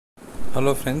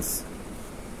Hello friends,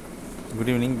 good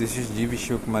evening. This is G.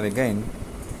 Kumar again,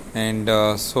 and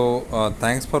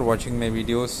thanks for watching my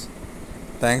videos.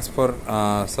 Thanks for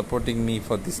supporting me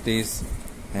for these days,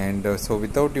 and so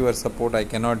without your support, I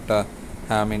cannot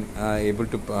able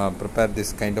to prepare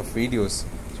this kind of videos.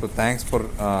 So thanks for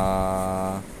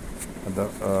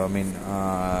the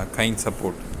kind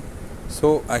support.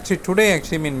 So actually today,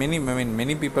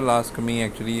 many people ask me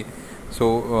actually.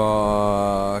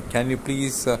 So can you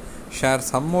please share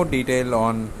some more detail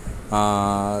on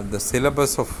the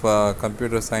syllabus of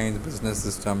computer science business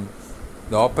system,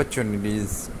 the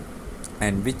opportunities,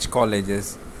 and which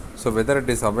colleges, so whether it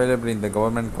is available in the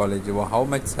government college, or how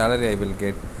much salary I will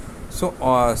get, so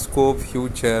scope,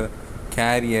 future,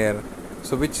 career,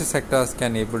 so which sectors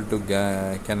can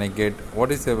I get,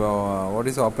 what is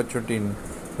the opportunity in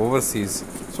overseas.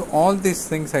 So all these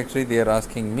things actually they are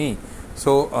asking me.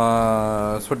 So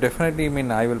definitely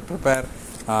I will prepare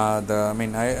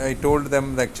I told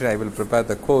them that actually I will prepare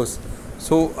the course.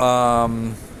 So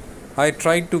I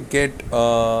tried to get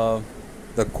the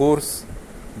course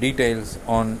details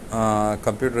on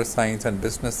computer science and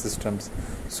business systems.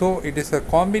 So it is a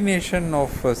combination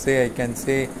of I can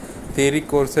say theory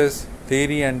courses,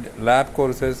 theory and lab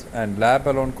courses, and lab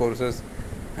alone courses,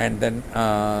 and then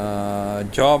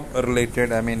job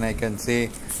related, I can say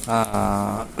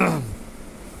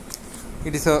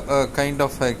it is a kind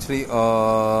of actually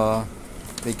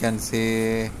we can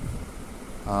say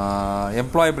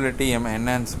employability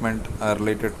enhancement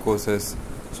related courses.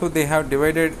 So they have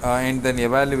divided and then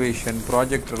evaluation,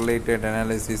 project related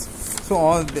analysis. So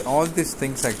all these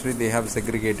things actually they have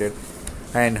segregated.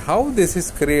 And how this is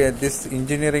created, this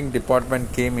engineering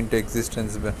department came into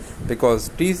existence because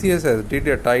TCS has did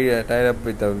a tie up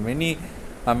with many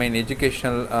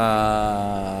educational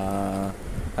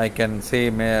I can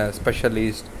say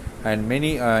specialists and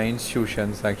many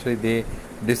institutions. Actually they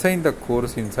design the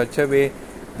course in such a way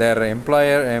their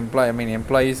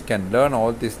employees can learn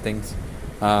all these things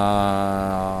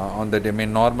on the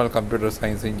normal computer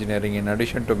science engineering, in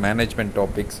addition to management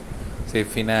topics, say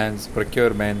finance,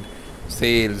 procurement,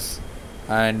 sales,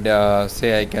 and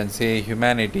I can say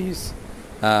humanities,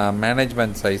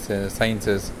 management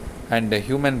sciences, and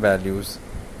human values,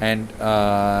 and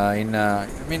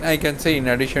I can say in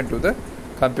addition to the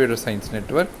computer science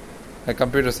network,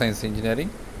 computer science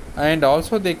engineering. And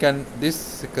also this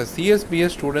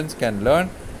CSBS students can learn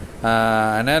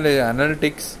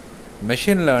analytics,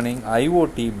 machine learning,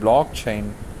 IoT,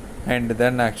 blockchain, and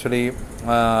then actually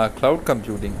cloud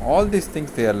computing. All these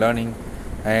things they are learning.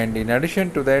 And in addition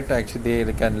to that, actually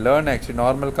they can learn actually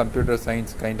normal computer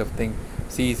science kind of thing,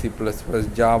 C++,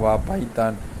 Java,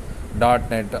 Python,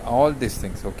 .NET, all these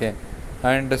things. Okay.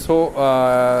 And so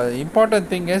important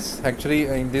thing is actually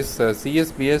in this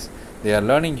CSBS they are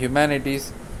learning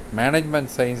humanities, management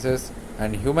sciences,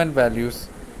 and human values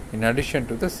in addition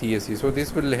to the CSE. So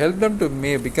this will help them to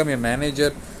become a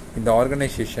manager in the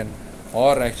organization,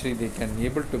 or actually they can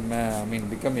able to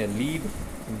become a lead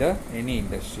in the any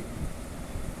industry.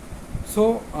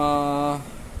 So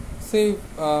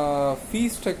fee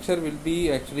structure will be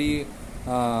actually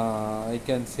I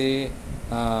can say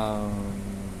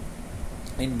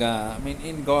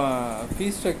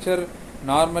fee structure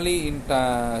normally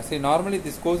normally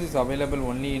this course is available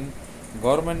only in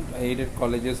government aided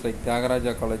colleges like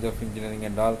Tyagaraja College of Engineering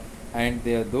and all, and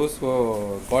those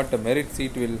who got a merit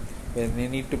seat they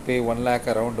need to pay 1 lakh,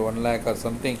 around 1 lakh or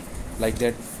something like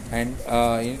that. And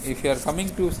if you are coming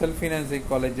to self-financing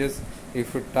colleges,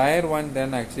 if you tier 1,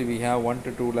 then actually we have 1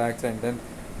 to 2 lakhs, and then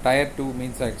tier 2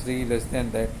 means actually less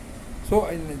than that. So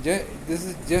this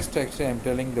is just actually I am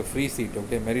telling the free seat,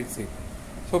 okay, merit seat.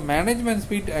 So management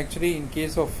seat actually in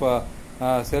case of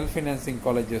self-financing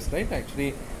colleges, right,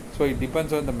 actually, so it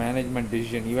depends on the management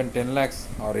decision, even 10 lakhs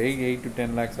or 8 to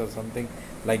 10 lakhs or something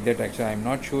like that. Actually I am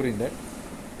not sure in that.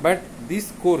 But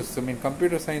this course,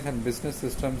 computer science and business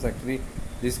systems, actually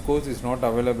this course is not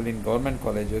available in government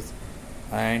colleges,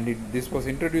 and this was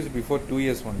introduced before 2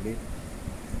 years only,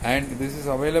 and this is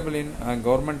available in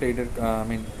government aided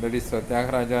that is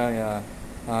Tyagaraja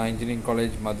Engineering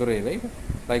College, Madurai, right,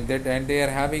 like that. And they are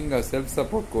having a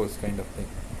self-support course kind of thing.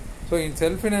 So in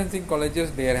self-financing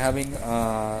colleges they are having they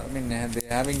are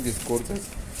having these courses.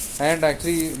 And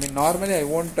actually normally I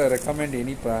won't recommend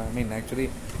any actually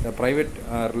the private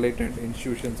related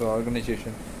institutions or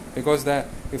organization, because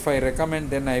if I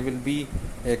recommend, then I will be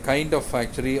a kind of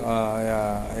actually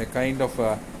a kind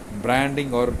of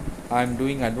branding, or I am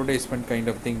doing advertisement kind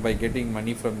of thing by getting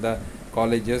money from the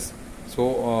colleges.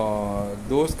 So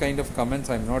those kind of comments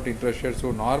I am not interested.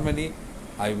 So normally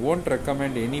I won't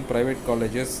recommend any private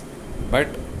colleges, but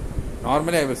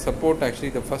normally I will support, actually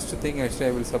the first thing actually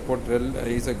I will support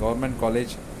is a government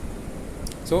college.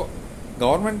 So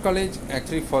government college,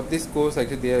 actually for this course,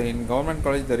 actually there in government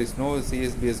college there is no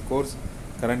CSBS course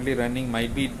currently running.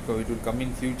 Might be it will come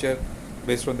in future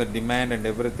based on the demand and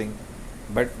everything.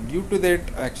 But due to that,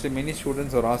 actually many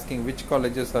students are asking which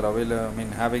colleges are available, I mean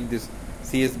having this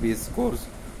CSBS course.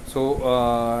 So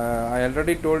I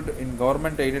already told, in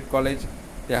government aided college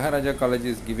Tyagaraja College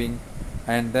is giving,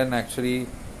 and then actually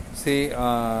say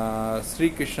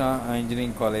Sri Krishna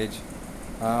Engineering College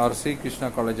or Sri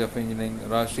Krishna College of Engineering,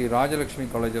 Sri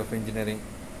Rajalakshmi College of Engineering,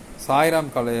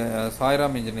 Sairam College,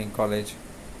 Sairam Engineering College,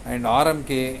 and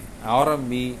RMK,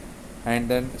 RMB, and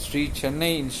then Sri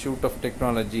Chennai Institute of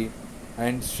Technology,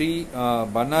 and Sri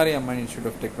Bannari Amman Institute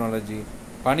of Technology,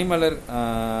 Panimalar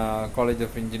College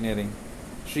of Engineering,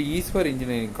 Sri Easwar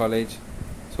Engineering College,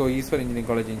 so Easwar Engineering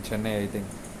College in Chennai I think,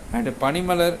 and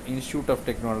Panimalar Institute of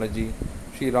Technology,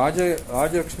 Sri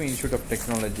Rajalakshmi Institute of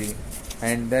Technology,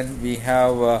 and then we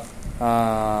have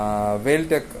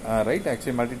Vailtech, right,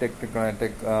 actually Multi-Tech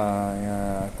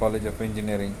College of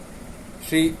Engineering,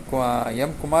 Sri M.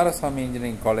 Kumaraswamy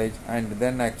Engineering College, and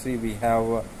then actually we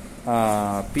have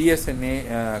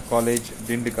PSNA College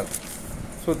Dindikal.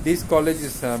 So these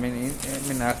colleges, I mean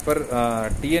as per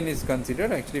TN is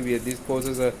considered, actually these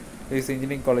courses, these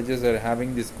engineering colleges are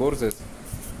having these courses,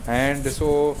 and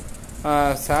so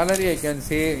salary I can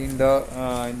say in the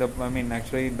I mean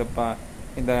actually in the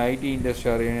IT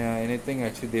industry or anything,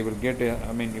 actually they will get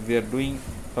I mean if they are doing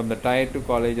from the tier 2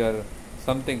 college or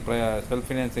something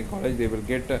self-financing college, they will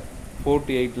get 4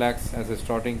 to 8 lakhs as a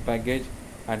starting package.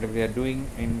 And if they are doing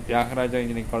in Tyagaraja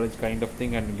Engineering College kind of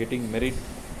thing and getting merit,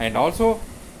 and also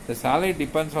the salary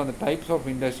depends on the types of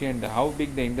industry and how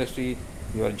big the industry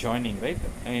you are joining, right?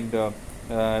 And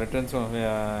returns of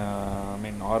I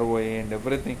mean ROA and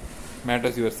everything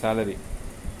matters your salary.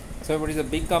 So if it is a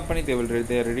big company, they are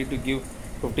ready to give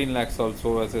 15 lakhs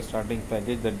also as a starting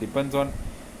package. That depends on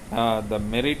the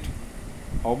merit,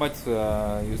 how much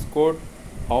you scored,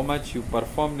 how much you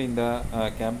performed in the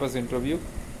campus interview,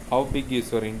 how big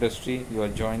is your industry you are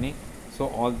joining. So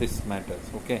all this matters.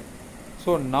 Okay,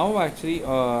 so now actually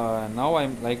now I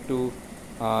like to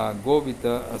go with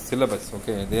the syllabus.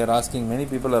 Okay, they are asking, many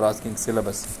people are asking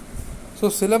syllabus. So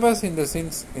syllabus, in the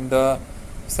sense, in the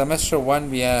semester 1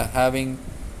 we are having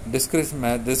discrete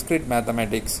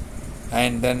mathematics,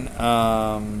 and then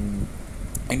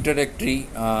introductory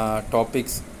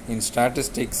topics in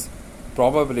statistics,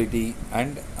 probability,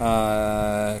 and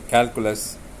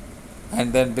calculus,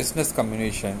 and then business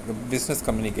communication.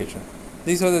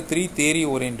 These are the 3 theory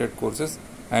oriented courses,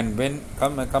 and when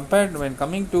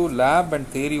coming to lab and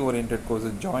theory oriented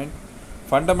courses, join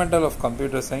fundamental of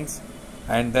computer science,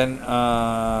 and then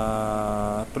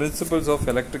principles of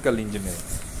electrical engineering.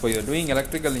 So you are doing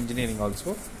electrical engineering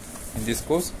also in this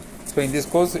course. So in this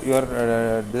course you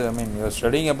are you are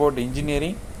studying about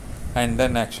engineering, and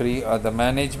then actually the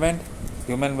management,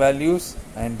 human values,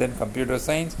 and then computer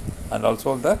science, and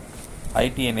also the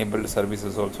IT enabled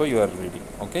services also you are reading.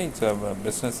 Okay, it's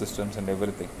business systems and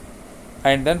everything,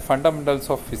 and then fundamentals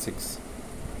of physics.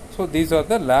 So these are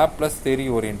the lab plus theory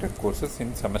oriented courses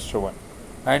in semester 1.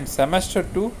 And semester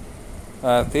 2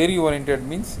 theory oriented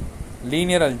means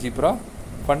linear algebra,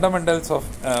 fundamentals of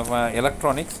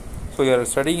electronics. So you are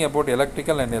studying about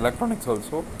electrical and electronics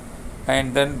also,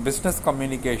 and then business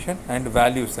communication and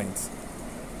value science.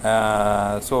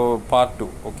 So part 2.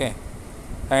 Okay,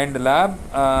 and lab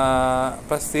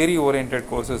plus theory oriented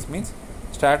courses means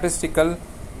statistical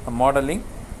modeling,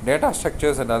 data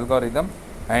structures and algorithm,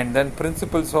 and then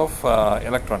principles of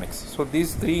electronics. So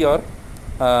these 3 are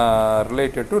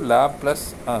related to lab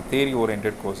plus theory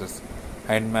oriented courses.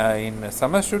 And in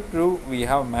semester 2 we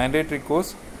have mandatory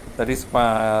course, that is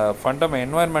fundamental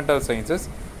environmental sciences,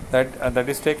 that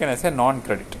is taken as a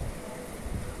non-credit.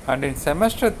 And in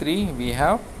semester 3 we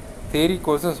have theory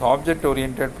courses, object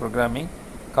oriented programming,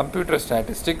 computer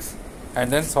statistics,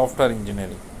 and then software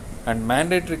engineering. And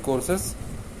mandatory courses,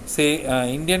 say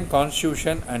Indian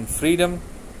Constitution and Freedom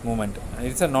Movement.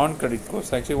 It's a non-credit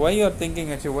course. Actually, why you are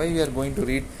thinking, actually why we are going to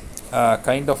read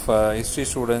kind of history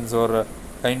students or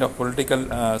kind of political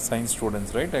science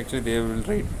students, right? Actually they will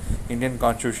read Indian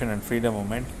Constitution and Freedom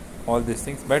Movement, all these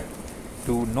things. But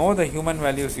to know the human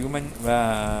values, human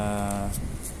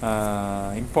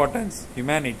importance,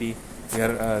 humanity, we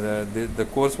are the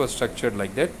course was structured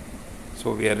like that.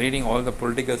 So we are reading all the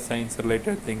political science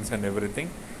related things and everything.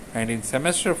 And in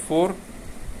semester 4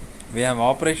 we have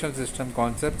operational system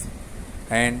concepts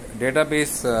and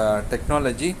database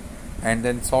technology, and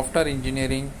then software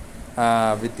engineering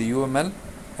with the UML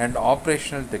and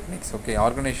operational techniques. Okay,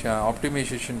 organization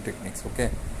optimization techniques. Okay,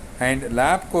 and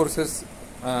lab courses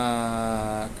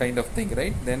kind of thing,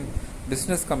 right? Then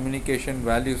business communication,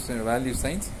 value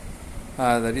science,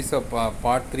 that is a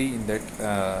part 3 in that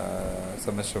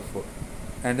semester 4.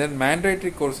 And then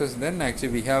mandatory courses, then actually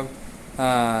we have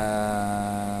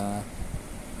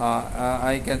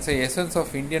I can say essence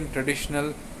of Indian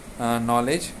traditional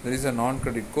knowledge, there is a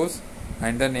non-credit course.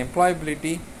 And then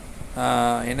employability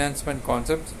enhancement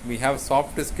concepts, we have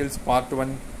soft skills part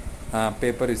 1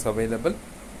 paper is available.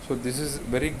 So this is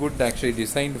very good, actually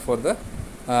designed for the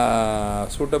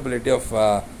suitability of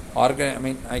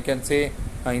I can say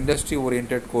industry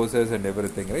oriented courses and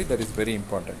everything, right? That is very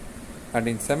important. And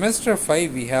in semester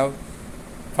 5 we have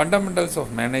fundamentals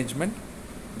of management,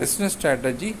 business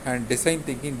strategy and design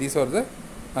thinking. These are the,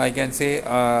 I can say,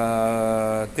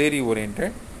 theory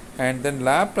oriented. And then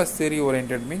lab plus theory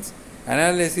oriented means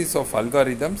analysis of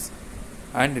algorithms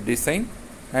and design,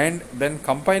 and then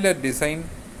compiler design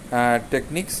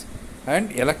techniques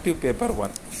and elective paper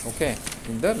 1, okay,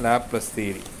 in the lab plus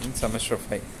theory in semester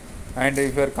 5. And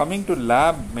if you are coming to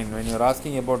lab, when you are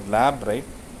asking about lab, right,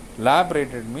 lab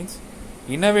rated means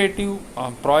innovative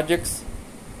projects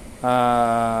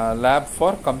lab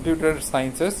for computer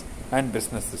sciences and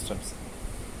business systems.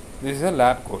 This is a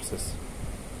lab courses.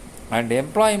 And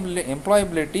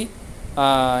employability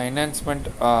enhancement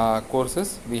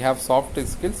courses, we have soft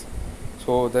skills.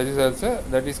 So that is also,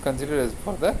 that is considered as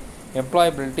for the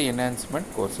employability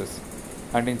enhancement courses.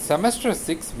 And in semester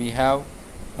 6 we have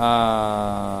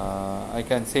I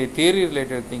can say theory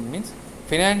related thing means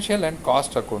financial and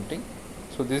cost accounting.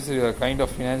 So this is a kind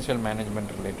of financial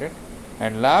management related.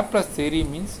 And lab plus theory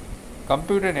means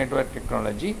computer network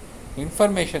technology,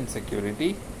 information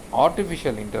security,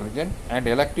 artificial intelligence and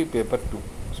elective paper 2.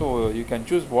 So you can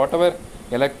choose whatever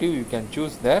elective you can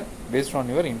choose there based on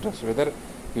your interest, whether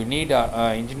you need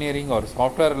engineering or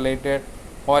software related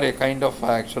or a kind of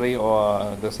actually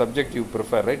the subject you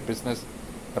prefer, right? Business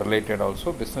related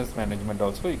also, business management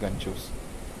also you can choose.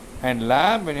 And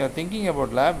lab, when you are thinking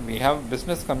about lab, we have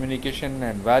business communication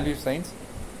and value science,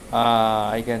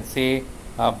 I can say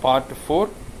part 4,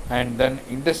 and then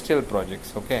industrial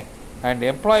projects, okay. And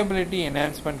employability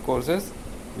enhancement courses,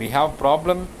 we have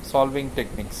problem solving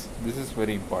techniques. This is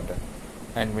very important.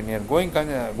 And when you are going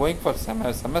for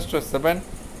semester 7,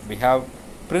 we have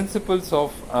principles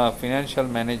of financial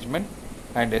management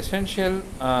and essentials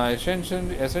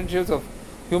of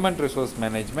human resource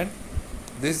management.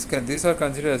 These are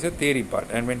considered as a theory part.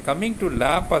 And when coming to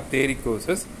lab or theory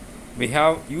courses, we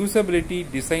have usability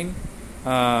design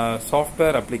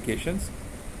software applications.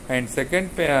 And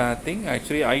second thing,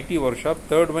 actually IT workshop.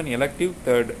 Third one elective,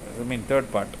 third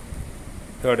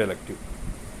elective.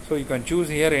 So you can choose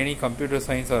here any computer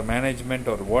science or management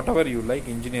or whatever you like,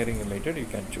 engineering related you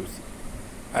can choose.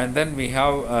 And then we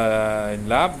have in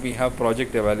lab we have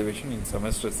project evaluation in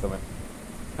semester 7.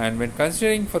 And when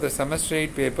considering for the semester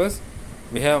 8 papers,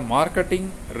 we have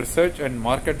marketing, research and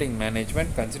marketing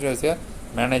management, considered as a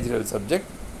management subject,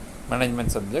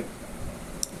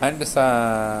 and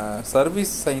service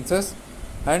sciences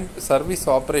and service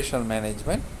operational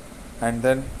management. And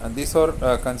then these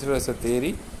are considered as a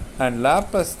theory. And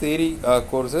lab plus theory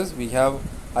courses, we have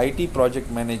IT project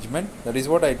management. That is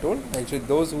what I told. Actually,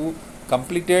 those who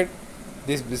completed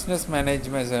this business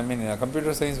management,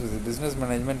 computer science with business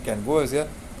management, can go as a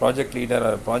project leader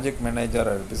or a project manager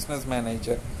or a business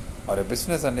manager or a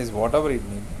business analyst, whatever it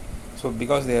means. So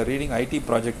because they are reading IT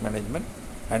project management.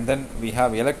 And then we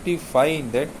have elective 5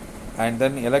 in that, and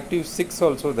then elective 6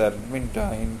 also there. In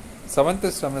 7th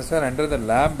semester under the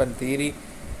lab and theory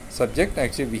subject,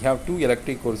 actually we have 2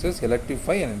 elective courses, elective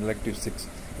 5 and elective 6,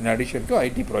 in addition to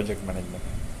IT project management.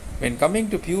 When coming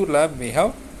to pure lab, we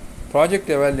have project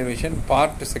evaluation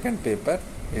part 2nd paper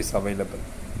is available.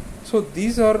 So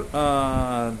these are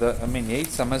the 8th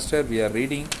semester we are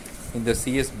reading in the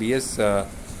CSBS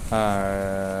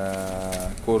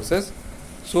courses.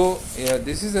 So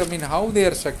this is how they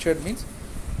are structured means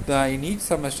in each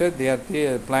semester they are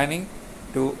planning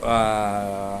to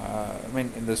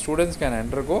the students can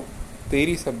undergo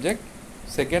theory subject.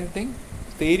 Second thing,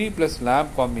 theory plus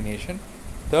lab combination.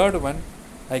 Third one,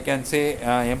 I can say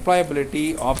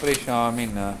employability operation.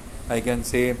 I can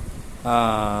say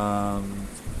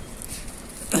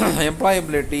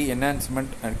employability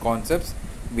enhancement and concepts.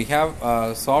 We have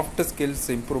soft skills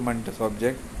improvement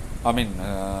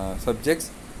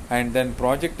subjects, and then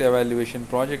project evaluation,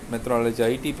 project methodology,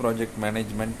 IT project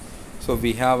management. So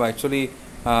we have actually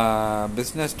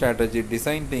business strategy,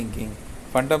 design thinking,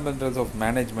 fundamentals of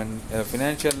management,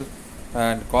 financial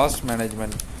and cost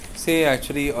management, say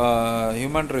actually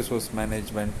human resource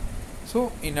management.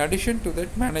 So in addition to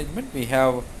that management, we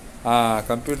have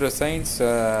computer science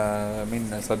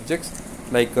subjects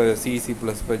like C, C++,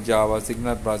 Java,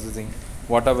 signal processing,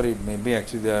 whatever it may be.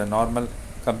 Actually, the normal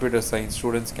computer science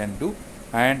students can do.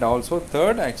 And also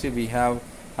third, actually we have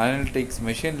analytics,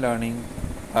 machine learning,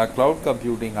 cloud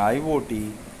computing,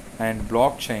 IoT, and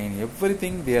blockchain.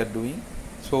 Everything they are doing.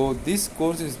 So this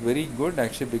course is very good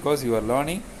actually, because you are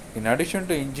learning in addition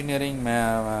to engineering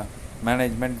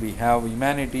management, we have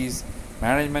humanities,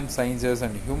 management sciences,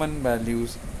 and human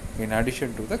values in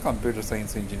addition to the computer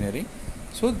science engineering.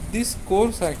 So this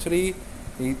course actually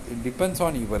it depends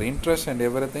on your interest and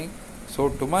everything. So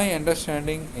to my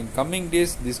understanding, in coming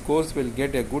days this course will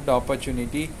get a good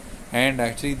opportunity, and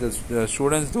actually the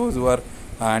students, those who are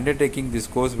undertaking this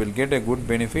course, will get a good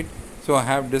benefit. So I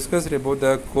have discussed about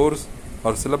the course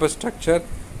or syllabus structure,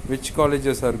 which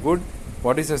colleges are good,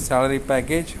 what is the salary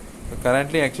package.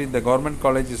 Currently actually the government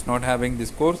college is not having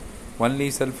this course, only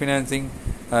self-financing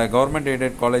government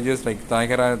aided colleges like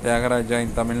Tyagaraja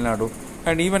in Tamil Nadu,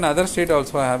 and even other state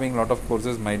also having lot of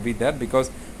courses might be there, because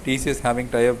TCS having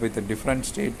tie-up with a different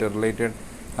state related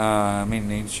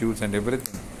institutes and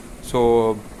everything.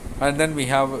 So and then we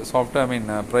have software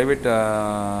private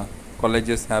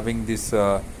colleges having this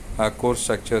course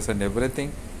structures and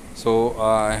everything. So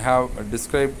I have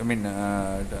described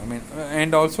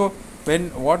and also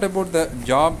what about the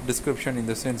job description, in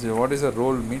the sense what is the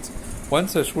role means.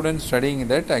 Once a student studying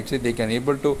that, actually they can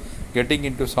able to getting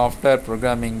into software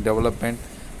programming development,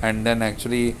 and then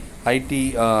actually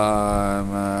IT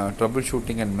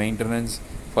troubleshooting and maintenance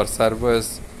for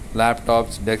servers,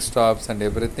 laptops, desktops, and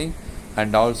everything.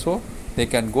 And also they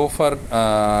can go for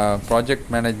project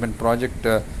management, project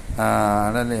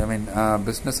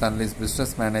business analyst,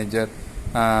 business manager,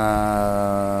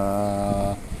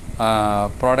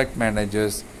 product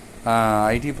managers,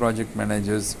 IT project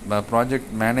managers,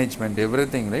 project management,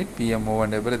 everything, right? PMO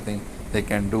and everything they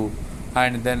can do.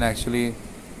 And then actually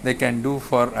they can do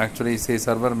for actually say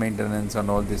server maintenance and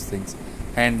all these things.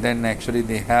 And then actually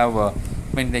they have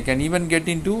they can even get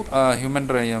into human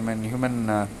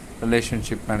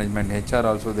relationship management, HR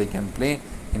also they can play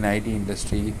in IT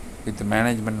industry with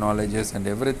management knowledges and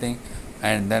everything.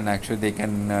 And then actually they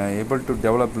can able to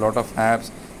develop lot of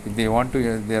apps. If they want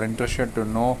to, they are interested to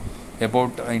know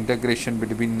about integration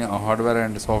between hardware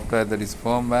and software, that is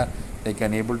firmware, they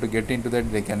can able to get into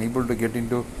that. They can able to get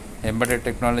into embedded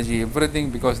technology,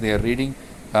 everything, because they are reading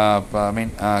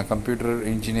computer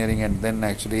engineering, and then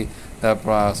actually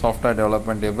the software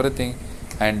development, everything.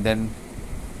 And then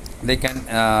they can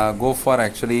go for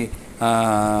actually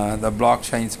the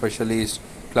blockchain specialist,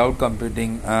 cloud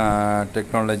computing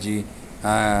technology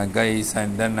guys,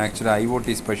 and then actually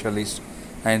IoT specialist.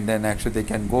 And then actually they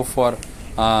can go for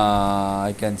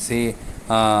I can say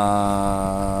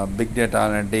big data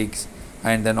analytics,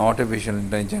 and then artificial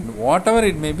intelligence, whatever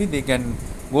it may be. They can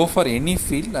go for any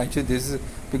field. Actually this is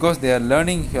because they are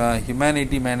learning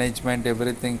humanity management,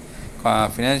 everything,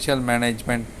 financial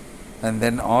management, and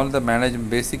then all the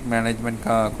basic management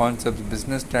concepts,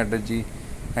 business strategy,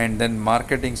 and then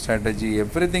marketing strategy,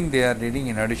 everything they are reading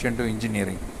in addition to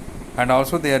engineering. And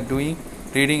also they are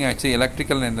reading actually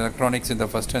electrical and electronics in the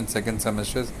first and second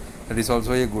semesters. That is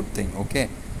also a good thing. Okay,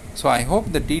 so I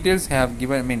hope the details have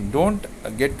given. Don't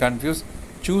get confused.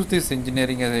 Choose this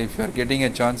engineering if you are getting a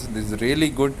chance. This is really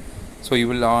good. So you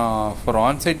will for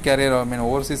on-site career,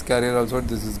 overseas career also,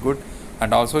 this is good.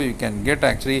 And also you can get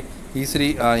actually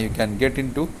easily you can get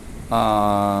into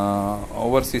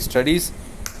overseas studies,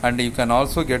 and you can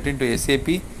also get into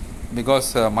SAP,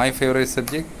 because my favorite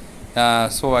subject.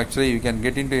 So actually you can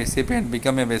get into SAP and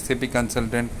become a SAP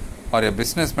consultant, or a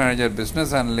business manager,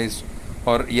 business analyst,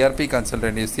 or ERP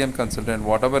consultant, SCM consultant,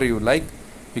 whatever you like,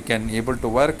 you can able to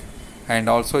work. And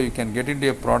also you can get into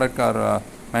a product or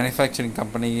manufacturing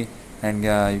company, and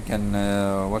you can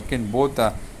work in both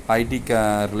IT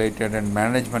related and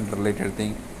management related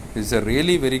thing. This is a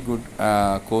really very good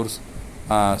course.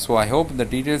 So I hope the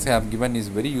details I have given is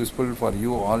very useful for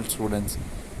you all students.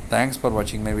 Thanks for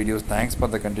watching my videos. Thanks for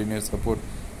the continuous support.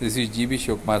 This is GB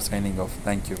Shivkumar signing off.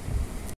 Thank you.